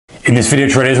In this video,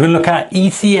 traders, we're going to look at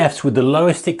ETFs with the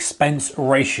lowest expense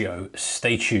ratio.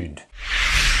 Stay tuned.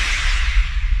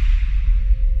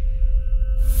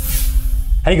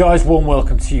 Hey guys, warm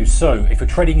welcome to you. So if you're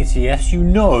trading ETFs, you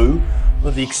know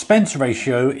that the expense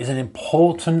ratio is an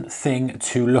important thing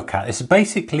to look at. It's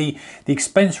basically the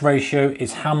expense ratio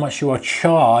is how much you are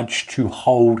charged to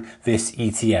hold this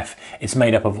ETF. It's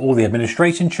made up of all the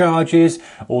administration charges,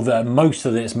 or most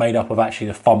of it's made up of actually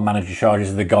the fund manager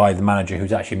charges, the manager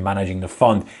who's actually managing the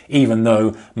fund, even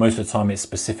though most of the time it's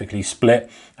specifically split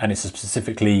and it's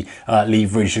specifically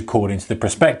leveraged according to the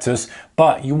prospectus.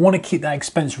 But you want to keep that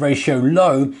expense ratio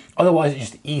low, otherwise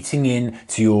it's just eating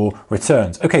into your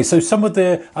returns. Okay, so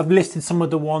I've listed some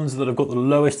of the ones that have got the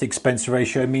lowest expense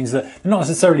ratio. It means that they're not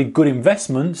necessarily good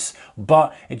investments,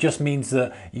 but it just means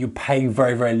that you're paying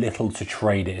very, very little to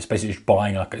trade it. It's basically just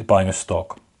buying a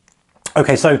stock.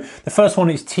 Okay, so the first one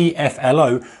is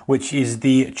TFLO, which is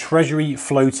the Treasury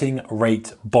Floating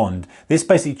Rate Bond. This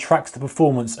basically tracks the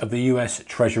performance of the US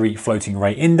Treasury Floating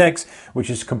Rate Index, which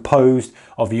is composed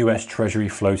of US Treasury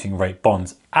Floating Rate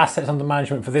bonds. Assets under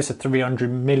management for this are $300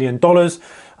 million,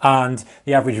 and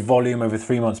the average volume over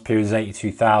 3 months period is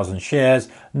 82,000 shares.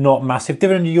 Not massive.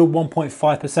 Dividend yield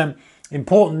 1.5%.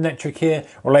 Important metric here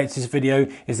related to this video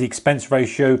is the expense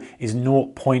ratio is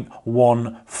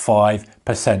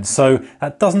 0.15%. So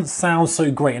that doesn't sound so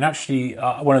great. And actually,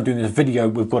 when I'm doing this video,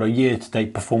 we've got a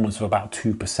year-to-date performance of about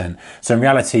 2%. So in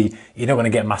reality, you're not going to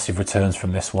get massive returns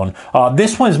from this one.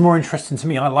 This one is more interesting to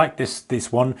me. I like this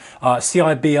one.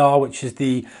 CIBR, which is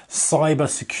the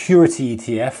Cybersecurity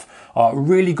ETF.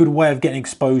 Really good way of getting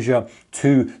exposure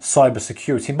to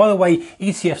cybersecurity. And by the way,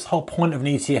 ETFs, the whole point of an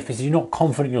ETF is you're not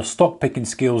confident in your stock picking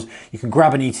skills. You can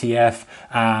grab an ETF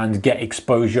and get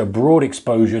exposure, broad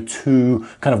exposure to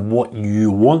kind of what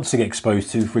you want to get exposed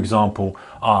to. For example,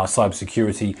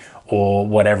 cybersecurity or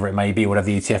whatever it may be, whatever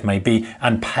the ETF may be,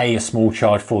 and pay a small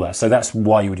charge for that. So that's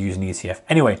why you would use an ETF.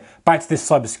 Anyway, back to this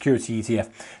cybersecurity ETF.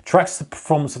 Tracks the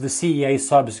performance of the CEA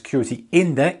Cybersecurity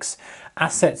Index.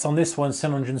 Assets on this one,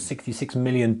 $766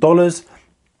 million.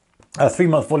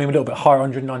 3-month volume a little bit higher,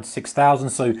 196,000,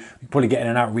 so you're probably getting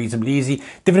it out reasonably easy.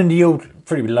 Dividend yield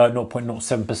pretty low,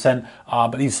 0.07%,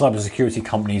 but these cybersecurity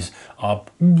companies are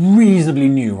reasonably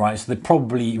new, right? So they're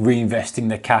probably reinvesting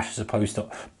their cash as opposed to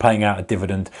paying out a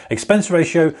dividend. Expense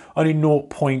ratio, only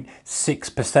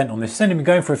 0.6% on this. It's only been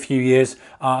going for a few years,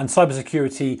 and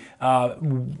cybersecurity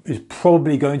is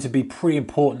probably going to be pretty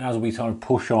important as we kind of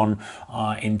push on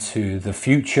into the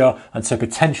future. And so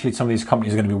potentially some of these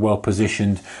companies are going to be well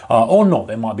positioned, or not.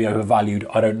 They might be overvalued.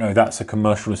 I don't know. That's a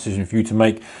commercial decision for you to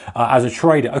make as a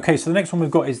trader. Okay, so the next one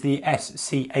we've got is the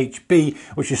SCHB,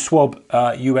 which is Schwab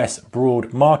US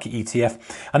Broad Market ETF.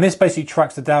 And this basically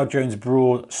tracks the Dow Jones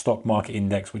Broad Stock Market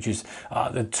Index, which is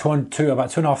about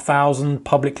 2,500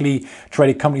 publicly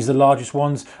traded companies, the largest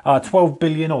ones. 12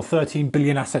 billion or 13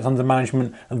 billion assets under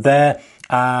management there.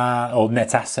 Or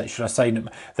net assets, should I say. The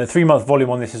 3-month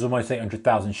volume on this is almost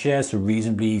 800,000 shares, so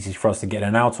reasonably easy for us to get in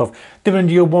and out of. Dividend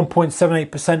yield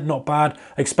 1.78%, not bad.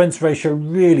 Expense ratio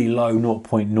really low,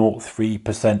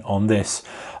 0.03% on this.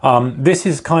 This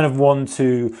is kind of one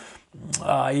to,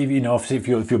 obviously if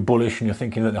you're bullish and you're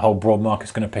thinking that the whole broad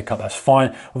market's going to pick up, that's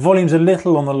fine. Volume's a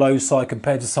little on the low side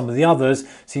compared to some of the others,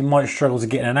 so you might struggle to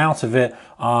get in and out of it,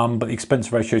 but the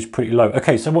expense ratio is pretty low.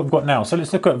 Okay, so what we've got now, so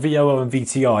let's look at VOO and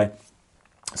VTI.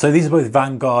 So these are both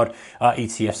Vanguard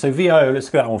ETFs. So VOO, let's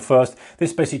go at that one first.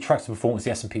 This basically tracks the performance of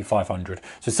the S&P 500.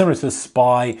 So similar to the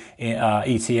SPY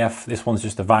ETF, this one's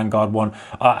just the Vanguard one.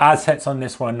 Assets on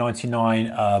this one,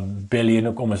 99 billion,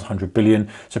 almost 100 billion,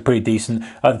 so pretty decent.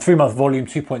 3-month volume,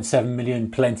 2.7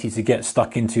 million, plenty to get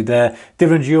stuck into there.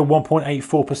 Dividend yield,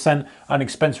 1.84%, and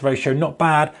expense ratio, not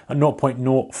bad, at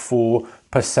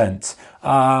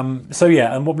 0.04%. So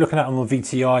yeah, and what we're looking at on the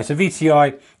VTI. So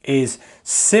VTI is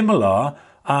similar,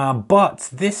 but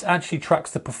this actually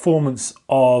tracks the performance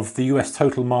of the US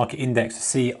Total Market Index,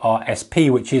 CRSP,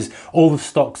 which is all the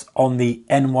stocks on the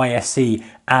NYSE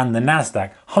and the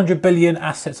Nasdaq. 100 billion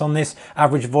assets on this,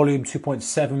 average volume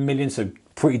 2.7 million, so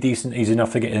pretty decent, easy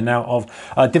enough to get in and out of.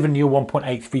 Dividend yield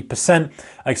 1.83%,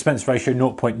 expense ratio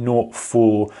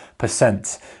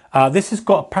 0.04%. This has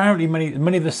got apparently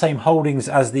many of the same holdings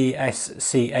as the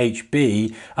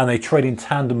SCHB, and they trade in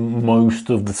tandem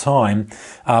most of the time,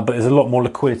 but there's a lot more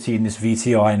liquidity in this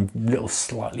VTI and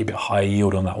slightly bit higher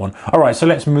yield on that one. All right, so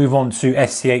let's move on to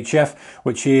SCHF,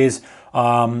 which is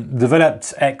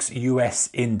developed ex-US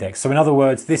index. So in other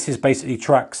words, this is basically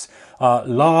tracks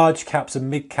large caps and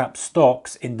mid cap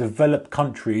stocks in developed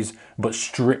countries, but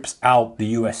strips out the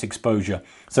US exposure.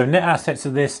 So net assets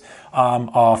of this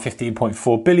are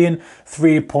 15.4 billion,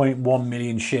 3.1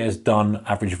 million shares done,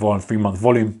 average volume, 3-month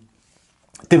volume.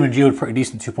 Dividend yield pretty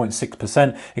decent,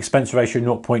 2.6%. Expense ratio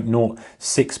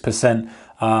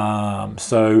 0.06%.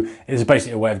 So it's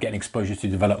basically a way of getting exposure to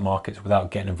developed markets without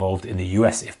getting involved in the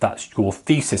US, if that's your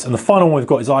thesis. And the final one we've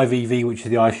got is IVV, which is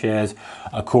the iShares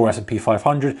Core S&P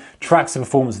 500. Tracks the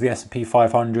performance of the S&P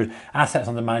 500. Assets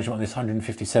under management on this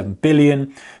 157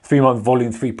 billion. 3-month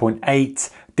volume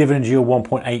 3.8. Dividend yield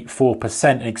 1.84%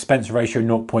 and expense ratio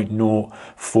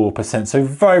 0.04%. So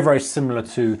very, very similar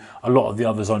to a lot of the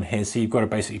others on here. So you've got to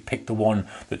basically pick the one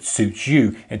that suits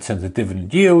you in terms of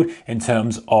dividend yield, in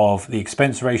terms of the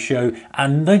expense ratio.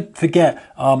 And don't forget,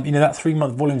 you know, that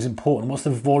 3-month volume is important. What's the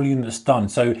volume that's done?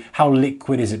 So how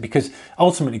liquid is it? Because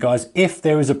ultimately, guys, if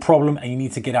there is a problem and you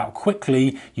need to get out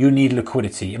quickly, you need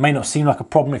liquidity. It may not seem like a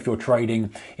problem if you're trading,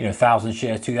 you know, 1,000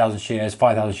 shares, 2,000 shares,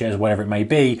 5,000 shares, whatever it may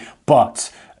be.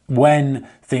 But when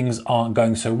things aren't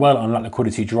going so well and that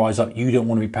liquidity dries up, you don't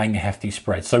want to be paying a hefty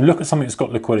spread. So look at something that's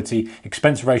got liquidity.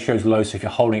 Expense ratio is low, so if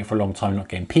you're holding it for a long time, you're not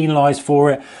getting penalized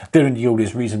for it. Dividend yield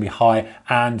is reasonably high.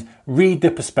 And read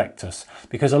the prospectus,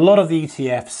 because a lot of the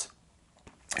ETFs,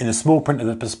 in the small print of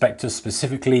the prospectus,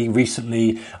 specifically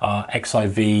recently,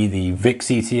 XIV, the VIX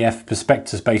ETF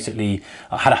prospectus basically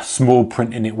had a small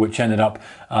print in it, which ended up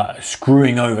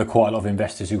screwing over quite a lot of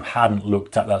investors who hadn't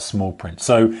looked at that small print.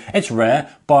 So it's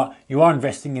rare, but you are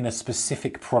investing in a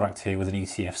specific product here with an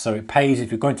ETF. So it pays if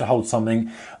you're going to hold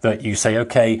something that you say,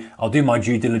 okay, I'll do my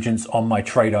due diligence on my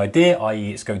trade idea,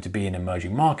 i.e. it's going to be in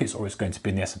emerging markets, or it's going to be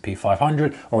in the S&P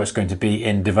 500, or it's going to be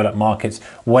in developed markets,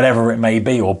 whatever it may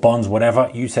be, or bonds, whatever.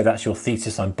 You say that's your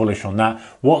thesis, I'm bullish on that.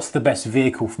 What's the best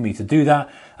vehicle for me to do that?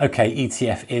 Okay,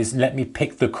 ETF is, let me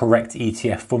pick the correct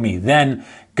ETF for me. Then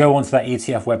go onto that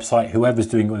ETF website, whoever's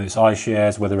doing it, whether it's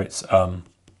iShares, whether it's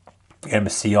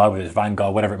MSCI, whether it's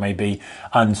Vanguard, whatever it may be,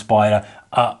 Inspire,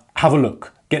 have a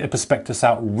look, get the prospectus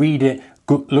out, read it,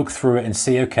 look through it and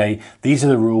see, okay, these are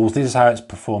the rules, this is how it's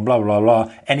performed, blah, blah,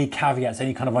 blah. Any caveats,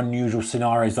 any kind of unusual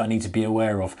scenarios that I need to be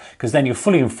aware of, because then you're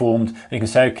fully informed and you can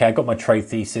say, okay, I got my trade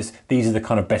thesis, these are the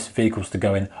kind of best vehicles to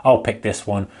go in, I'll pick this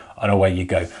one, and away you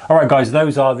go. All right, guys,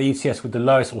 those are the ETFs with the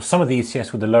lowest, or some of the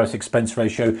ETFs with the lowest expense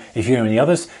ratio. If you know any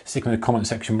others, stick them in the comment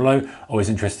section below. Always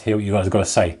interested to hear what you guys have got to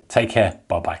say. Take care,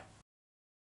 bye-bye.